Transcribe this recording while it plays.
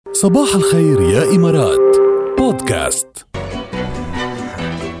صباح الخير يا إمارات بودكاست.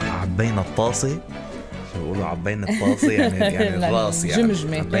 عبينا الطاسة، بيقولوا عبينا الطاسة يعني الراس،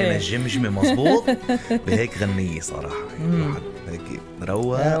 يعني عبينا الجمجمة مظبوط بهيك غنية صراحة. يعني واحد هيك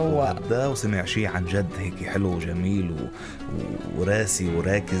روق وغدا وسمع شيء عن جد هيك حلو وجميل وراسي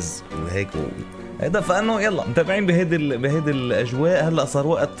وراكز وهيك هيدا. فانه يلا متابعين بهيدي الاجواء. هلا صار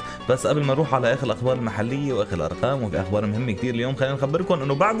وقت، بس قبل ما نروح على اخر الاخبار المحليه واخر الارقام وفي اخبار مهمه كتير اليوم، خلينا نخبركم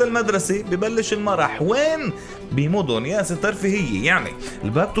انه بعد المدرسه ببلش المرح. وين؟ بمدن ياس الترفيهيه. يعني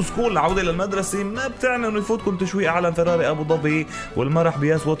الباك تو سكول، العوده للمدرسه، ما بتعني انه يفوتكم تشويق على فراري ابو ظبي والمرح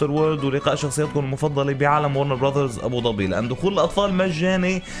بياس ووتر وورلد ولقاء شخصياتكم المفضله بعالم ورنر براذرز ابو ظبي، لان دخول الاطفال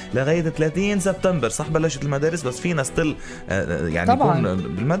مجاني لغايه 30 سبتمبر. صح بلشت المدارس، بس فينا ستيل يعني نكون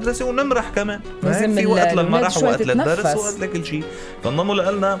بالمدرسه ونمرح كمان. في وقت للمرح ووقت للدرس ووقت لكل شيء. فانضموا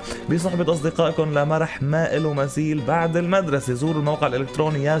لنا بصحبة أصدقائكم لمرح ما له مثيل بعد المدرسة. زوروا الموقع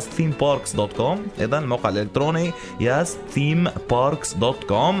الإلكتروني yasthemeparks.com. إذا الموقع الإلكتروني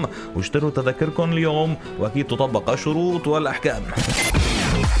yasthemeparks.com واشتروا تذاكركم اليوم، وأكيد تطبق الشروط والأحكام.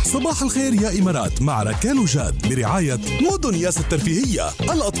 صباح الخير يا إمارات مع ركال وجاد برعاية مدن ياس الترفيهية.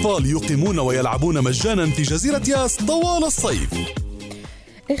 الأطفال يقيمون ويلعبون مجانا في جزيرة ياس طوال الصيف.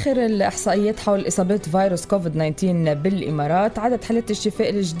 آخر الإحصائيات حول إصابة فيروس كوفيد-19 بالإمارات، عدد حالات الشفاء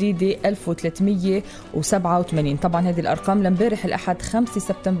الجديدة 1387. طبعا هذه الأرقام لامبارح الأحد 5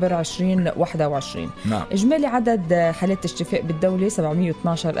 سبتمبر 2021. نعم. إجمالي عدد حالات الشفاء بالدولة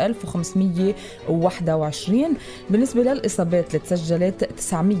 712521. بالنسبة للإصابات اللي تسجلت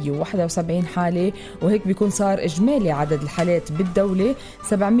 971 حالة، وهيك بيكون صار إجمالي عدد الحالات بالدولة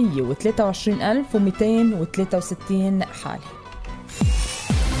 723263 حالة.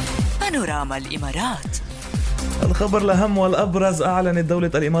 بانوراما الإمارات. الخبر الأهم والأبرز: أعلنت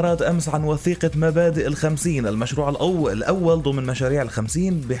دولة الإمارات أمس عن وثيقة مبادئ الخمسين، المشروع الأول ضمن مشاريع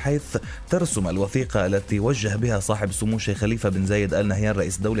الخمسين، بحيث ترسم الوثيقة التي وجه بها صاحب السمو الشيخ خليفة بن زايد آل نهيان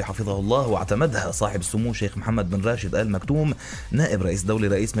رئيس الدولة حفظه الله، واعتمدها صاحب السمو الشيخ محمد بن راشد آل مكتوم نائب رئيس الدولة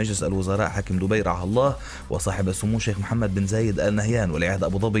رئيس مجلس الوزراء حاكم دبي رعاه الله، وصاحب السمو الشيخ محمد بن زايد آل نهيان ولي عهد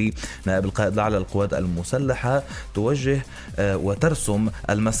أبو ظبي نائب القائد الأعلى للقوات المسلحة، توجه وترسم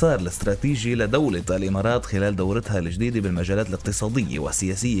المسار الاستراتيجي لدولة الإمارات خلال دورتها الجديدة بالمجالات الاقتصادية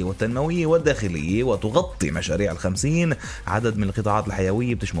والسياسية والتنموية والداخلية، وتغطي مشاريع الخمسين عدد من القطاعات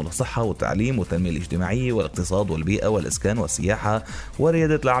الحيوية بتشمل الصحة والتعليم والتنمية الاجتماعية والاقتصاد والبيئة والإسكان والسياحة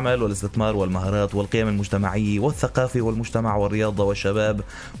وريادة الأعمال والاستثمار والمهارات والقيم المجتمعية والثقافة والمجتمع والرياضة والشباب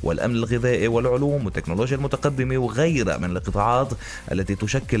والأمن الغذائي والعلوم والتكنولوجيا المتقدمة وغيرها من القطاعات التي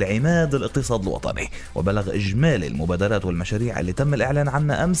تشكل عماد الاقتصاد الوطني. وبلغ إجمالي المبادرات والمشاريع اللي تم الإعلان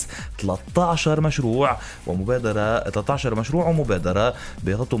عنها أمس 13 مشروع ومبادرة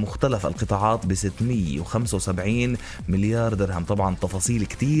بيغطوا مختلف القطاعات ب 675 مليار درهم. طبعا تفاصيل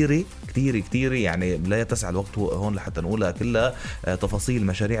كتيرة يعني لا يتسع الوقت هون لحتى نقولها كلها. تفاصيل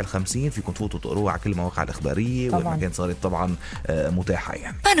مشاريع الخمسين فيكم تفوتوا تقروها على كل المواقع الإخبارية والمكان صارت طبعا متاحة.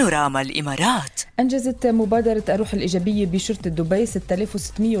 يعني بانوراما الإمارات. أنجزت مبادرة الروح الإيجابية بشرطة دبي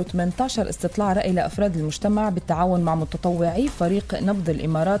 6618 استطلاع رأي لأفراد المجتمع بالتعاون مع متطوعي فريق نبض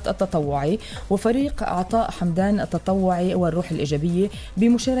الإمارات التطوعي وفريق عطاء حمدان التطوعي والروح الإيجابية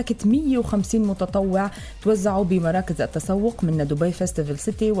بمشاركة 150 متطوع توزعوا بمراكز التسوق من دبي فيستيفال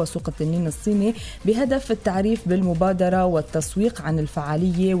سيتي وسوق التنين الصيني، بهدف التعريف بالمبادرة والتسويق عن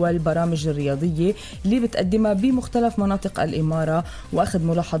الفعالية والبرامج الرياضية اللي بتقدمها بمختلف مناطق الإمارة، وأخذ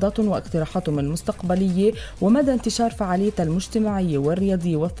ملاحظاتهم واقتراحاتهم المستقبلية ومدى انتشار فعالية المجتمعية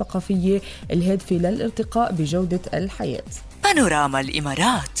والرياضية والثقافية الهادفة للارتقاء بجودة الحياة. بانوراما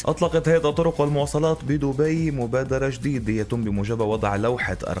الإمارات. أطلقت هيئة الطرق والمواصلات بدبي مبادرة جديدة يتم بموجبها وضع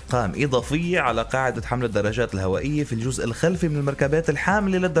لوحة أرقام إضافية على قاعدة حمل الدراجات الهوائية في الجزء الخلفي من المركبات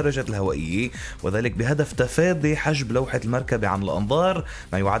الحاملة للدراجات الهوائية، وذلك بهدف تفادي حجب لوحة المركبة عن الأنظار،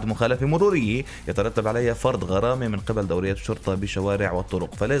 ما يعد مخالفة مرورية يترتب عليها فرض غرامة من قبل دوريات الشرطة بشوارع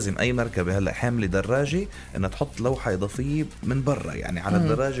والطرق. فلازم أي مركبة هلأ حاملة دراجة أنها تحط لوحة إضافية من برا، يعني على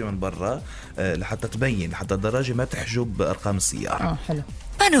الدراجة من برا، لحتى تبين، حتى الدراجة ما تحجب أرقام السيارة. حلو.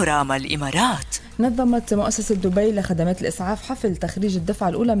 بانوراما الإمارات. نظمت مؤسسة دبي لخدمات الإسعاف حفل تخريج الدفعة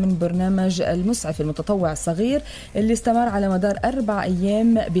الأولى من برنامج المسعف المتطوع الصغير اللي استمر على مدار 4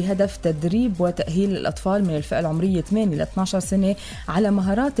 أيام بهدف تدريب وتأهيل الأطفال من الفئة العمرية 8 إلى 12 سنة على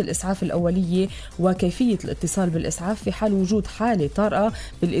مهارات الإسعاف الأولية وكيفية الاتصال بالإسعاف في حال وجود حالة طارئة،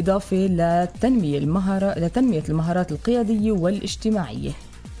 بالإضافة لتنمية المهارات القيادية والاجتماعية.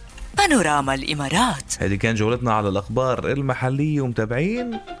 بانوراما الإمارات. هذه كان جولتنا على الأخبار المحلية،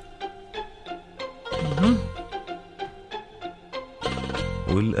 ومتابعين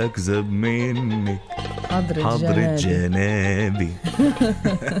والأكذب منك حضرة جنابي.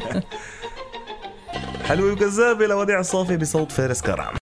 حلوة وكذابة لوديع الصافي بصوت فارس كرم.